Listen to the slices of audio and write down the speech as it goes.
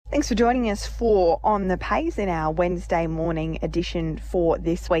Thanks for joining us for On the Pace in our Wednesday morning edition for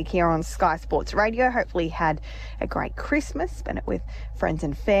this week here on Sky Sports Radio. Hopefully you had a great Christmas, spent it with friends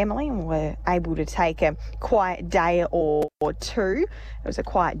and family, and were able to take a quiet day or two. It was a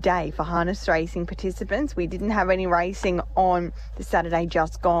quiet day for harness racing participants. We didn't have any racing on the Saturday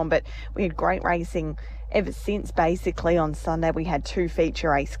just gone, but we had great racing ever since. Basically on Sunday we had two feature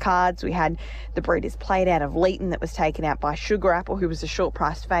race cards. We had the Breeders' Plate out of Leeton that was taken out by Sugar Apple, who was a short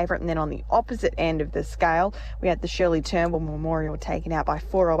priced favourite, and then on the opposite end of the scale we had the Shirley Turnbull Memorial taken out by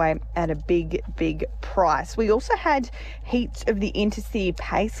 408 at a big price. We also had heats of the Intercity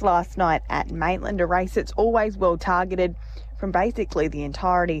Pace last night at Maitland, a race that's always well targeted from basically the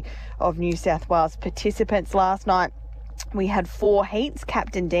entirety of New South Wales participants. Last night we had 4 heats.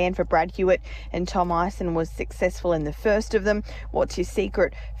 Captain Dan for Brad Hewitt and Tom Ison was successful in the first of them. What's Your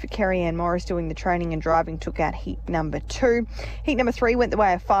Secret for Kerry-Ann Morris doing the training and driving took out heat number 2. Heat number 3 went the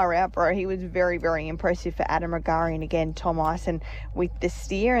way of Far Out Bro. He was very impressive for Adam Regari, and again Tom Ison with the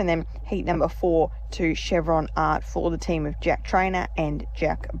steer. And then heat number 4 to Chevron Art for the team of Jack Trainer and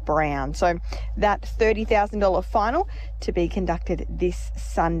Jack Brown. So that $30,000 final to be conducted this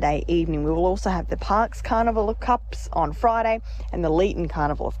Sunday evening. We will also have the Parks Carnival of Cups on Friday and the Leeton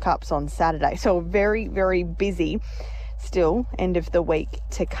Carnival of Cups on Saturday. So very busy still end of the week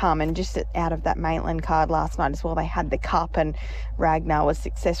to come. And just out of that Maitland card last night as well, they had the Cup, and Ragnar was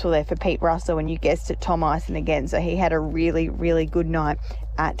successful there for Pete Russell, and you guessed it, Tom Ison again. So he had a really good night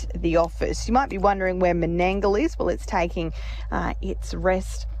at the office. You might be wondering where Menangle is. Well, it's taking its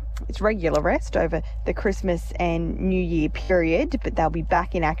regular rest over the Christmas and New Year period, but they'll be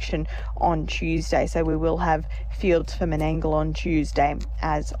back in action on Tuesday. So we will have fields for Menangle on Tuesday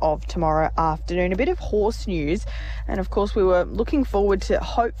as of tomorrow afternoon. A bit of horse news, and of course we were looking forward to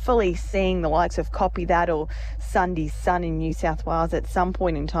hopefully seeing the likes of Copy That or Sunday's Sun in New South Wales at some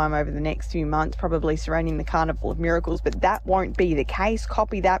point in time over the next few months, probably surrounding the Carnival of Miracles, but that won't be the case.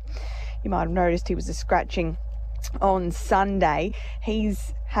 Copy That, you might have noticed he was a scratching on Sunday.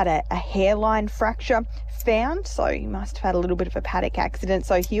 He's had a hairline fracture found, so he must have had a little bit of a paddock accident.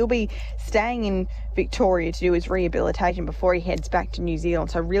 So he'll be staying in Victoria to do his rehabilitation before he heads back to New Zealand.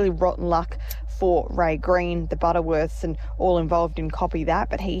 So really rotten luck for Ray Green, the Butterworths, and all involved in Copy That,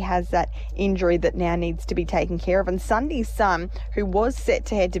 but he has that injury that now needs to be taken care of. And Sunday's Sun, who was set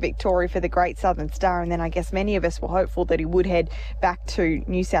to head to Victoria for the Great Southern Star, and then I guess many of us were hopeful that he would head back to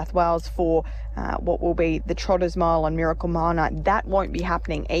New South Wales for what will be the Trotters Mile on Miracle Mile Night. That won't be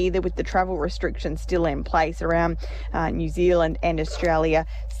happening either, with the travel restrictions still in place around New Zealand and Australia.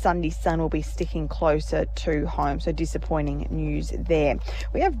 Sunday's Sun will be sticking closer to home, so disappointing news there.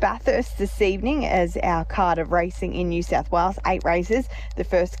 We have Bathurst this evening as our card of racing in New South Wales. 8 races. The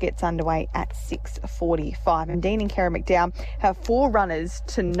first gets underway at 6:45. And Dean and Kerry McDowell have 4 runners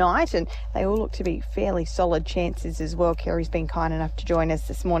tonight, and they all look to be fairly solid chances as well. Kerry's been kind enough to join us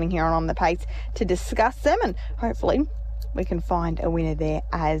this morning here on the Pace to discuss them, and hopefully we can find a winner there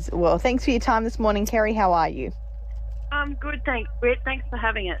as well. Thanks for your time this morning, Kerry. How are you? I'm good, thanks, Brett. Thanks for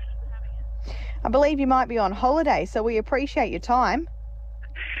having us. I believe you might be on holiday, so we appreciate your time.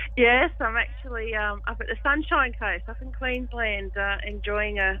 Yes, I'm actually up at the Sunshine Coast, up in Queensland,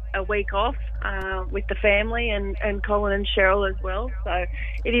 enjoying a week off with the family and Colin and Cheryl as well. So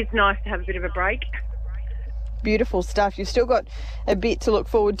it is nice to have a bit of a break. Beautiful stuff. You've still got a bit to look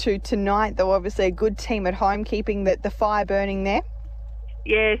forward to tonight, though. Obviously a good team at home, keeping the fire burning there.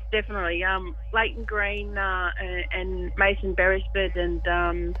 Yes, definitely. Leighton Green and Mason Beresford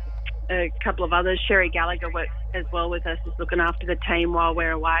and a couple of others. Sherry Gallagher works as well with us, just looking after the team while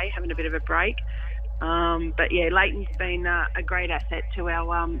we're away, having a bit of a break. But yeah, Leighton's been a great asset to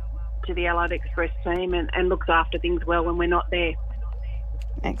our to the Allied Express team and looks after things well when we're not there.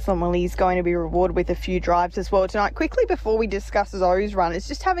 Excellent. Well, he's going to be rewarded with a few drives as well tonight. Quickly, before we discuss those runners,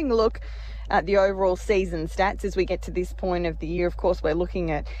 just having a look at the overall season stats as we get to this point of the year. Of course, we're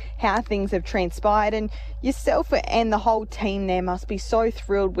looking at how things have transpired, and yourself and the whole team there must be so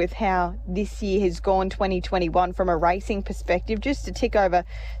thrilled with how this year has gone, 2021, from a racing perspective. Just to tick over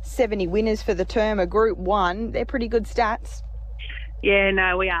 70 winners for the term of Group 1, they're pretty good stats. Yeah,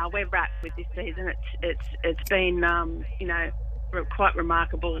 no, we are. We're wrapped with this season. It's been, quite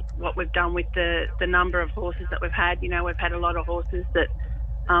remarkable what we've done with the number of horses that we've had. We've had a lot of horses that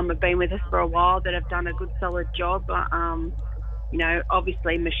have been with us for a while that have done a good solid job.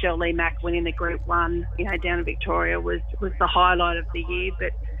 Obviously Michelle Lee Mack winning the Group 1, down in Victoria was the highlight of the year.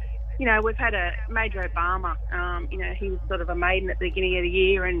 But, we've had a Major Obama, he was sort of a maiden at the beginning of the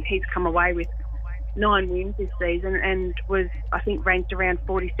year, and he's come away with 9 wins this season and was, I think, ranked around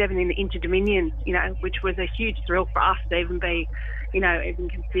 47 in the Inter-Dominion, which was a huge thrill for us to even be even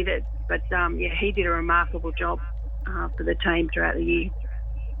considered. But he did a remarkable job for the team throughout the year.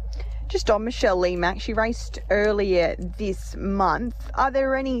 Just on Michelle Lee-Mack, she raced earlier this month. Are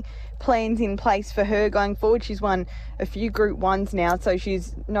there any plans in place for her going forward? She's won a few Group 1s now, so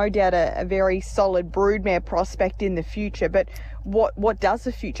she's no doubt a very solid broodmare prospect in the future. But what does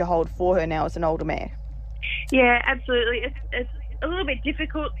the future hold for her now as an older mare? Yeah, absolutely. It's a little bit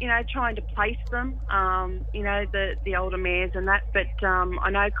difficult, trying to place them, the older mares and that. But I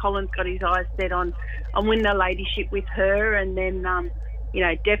know Colin's got his eyes set on winning the ladyship with her, and then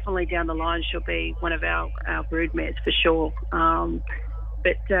definitely down the line she'll be one of our broodmares for sure.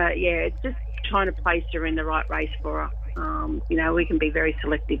 It's just trying to place her in the right race for her. We can be very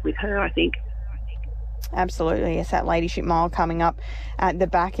selective with her, I think. Absolutely. Yes, that Ladyship Mile coming up at the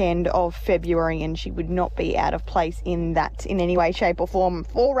back end of February, and she would not be out of place in that in any way, shape or form.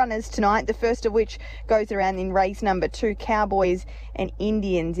 4 runners tonight, the first of which goes around in race number 2. Cowboys and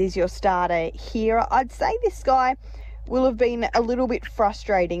Indians is your starter here. I'd say this guy will have been a little bit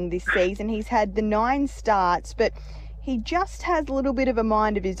frustrating this season. He's had the 9 starts, but he just has a little bit of a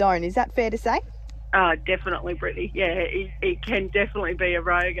mind of his own. Is that fair to say? Definitely, Brittany. Yeah, he can definitely be a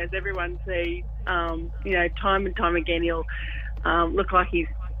rogue, as everyone sees. Time and time again he'll look like he's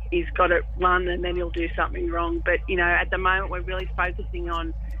got it won, and then he'll do something wrong. But, at the moment we're really focusing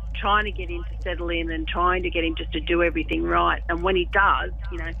on trying to get him to settle in and trying to get him just to do everything right. And when he does,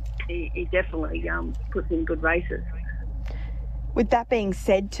 he definitely puts in good races. With that being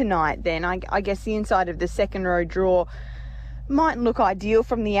said tonight then, I guess the inside of the second row draw mightn't look ideal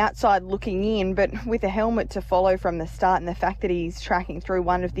from the outside looking in, but with a helmet to follow from the start and the fact that he's tracking through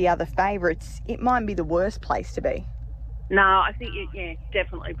one of the other favourites, it might be the worst place to be. No, I think,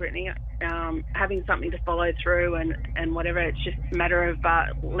 definitely, Brittany. Having something to follow through and whatever, it's just a matter of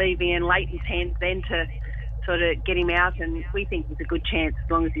leaving in Leighton's hands then to sort of get him out, and we think there's a good chance as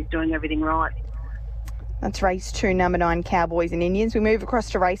long as he's doing everything right. That's race 2, number 9, Cowboys and Indians. We move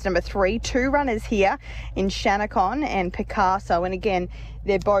across to race number 3. 2 runners here in Shanacon and Picasso. And again,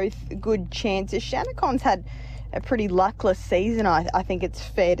 they're both good chances. Shanacon's had a pretty luckless season, I think it's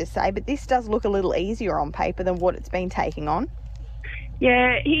fair to say. But this does look a little easier on paper than what it's been taking on.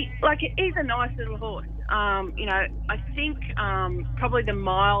 Yeah, he's a nice little horse. I think probably the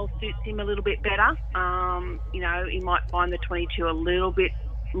mile suits him a little bit better. He might find the 22 a little bit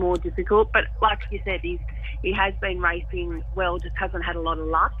more difficult, but like you said, he has been racing well, just hasn't had a lot of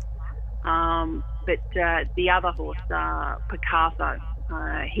luck. But the other horse, Picasso,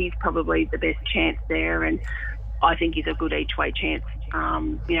 he's probably the best chance there, and I think he's a good each way chance,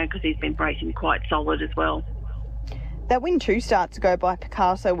 because he's been racing quite solid as well. That win 2 starts ago by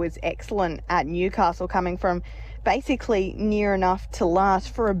Picasso was excellent at Newcastle, coming from basically near enough to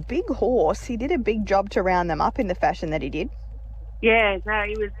last. For a big horse, he did a big job to round them up in the fashion that he did. Yeah, no,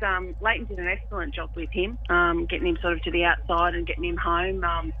 he was. Leighton did an excellent job with him, getting him sort of to the outside and getting him home.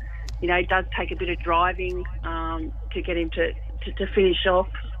 It does take a bit of driving to get him to finish off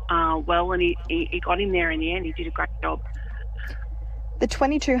well, and he got him there in the end. He did a great job. The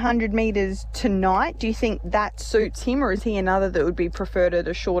 2,200 metres tonight, do you think that suits him, or is he another that would be preferred at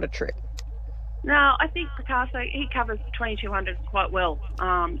a shorter trip? No, I think Picasso, he covers 2,200 quite well.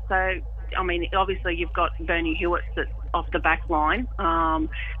 Obviously you've got Bernie Hewitt that's off the back line,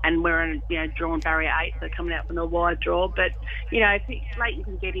 and we're in, drawn barrier 8, so coming out from the wide draw. But, if Leighton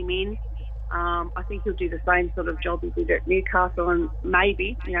can get him in, I think he'll do the same sort of job he did at Newcastle, and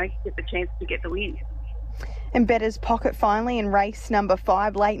maybe, get the chance to get the win. And Bettor's Pocket finally in race number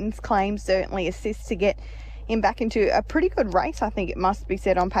 5. Leighton's claim certainly assists to get him back into a pretty good race, I think it must be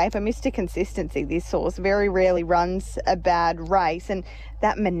said on paper. Mr. Consistency, this horse very rarely runs a bad race, and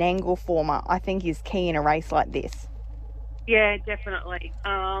that Menangle former, I think, is key in a race like this. Yeah, definitely.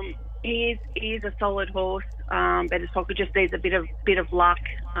 He is a solid horse. Bettor's Pocket just needs a bit of luck.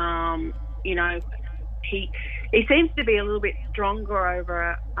 He seems to be a little bit stronger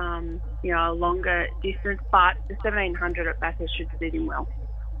over a longer distance, but the 1,700 at Bathurst should suit him well.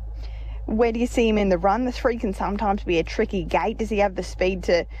 Where do you see him in the run? The 3 can sometimes be a tricky gate. Does he have the speed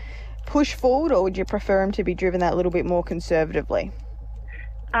to push forward, or would you prefer him to be driven that little bit more conservatively?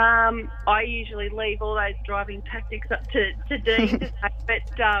 I usually leave all those driving tactics up to Dean to say, but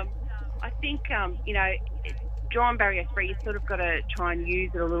I think, drawn barrier 3, you've sort of got to try and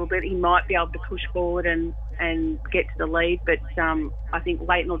use it a little bit. He might be able to push forward and get to the lead, but I think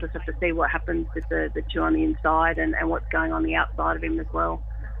Leighton will just have to see what happens with the 2 on the inside and what's going on the outside of him as well.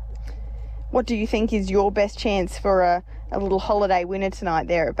 What do you think is your best chance for a little holiday winner tonight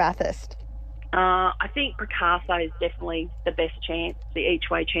there at Bathurst? I think Picasso is definitely the best chance, the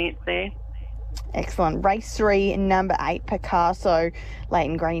each-way chance there. Excellent. Race 3, number 8, Picasso.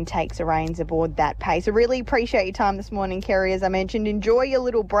 Leighton Green takes the reins aboard that pace. I really appreciate your time this morning, Kerry. As I mentioned, enjoy your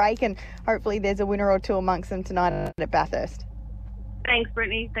little break, and hopefully there's a winner or two amongst them tonight at Bathurst. Thanks,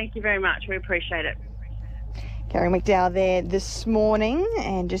 Brittany. Thank you very much. We appreciate it. Kerry McDowell there this morning,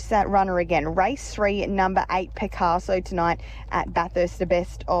 and just that runner again. Race 3, number 8, Picasso tonight at Bathurst, the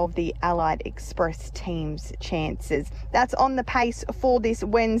best of the Allied Express team's chances. That's on the pace for this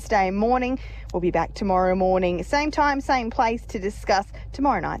Wednesday morning. We'll be back tomorrow morning, same time, same place, to discuss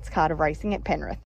tomorrow night's card of racing at Penrith.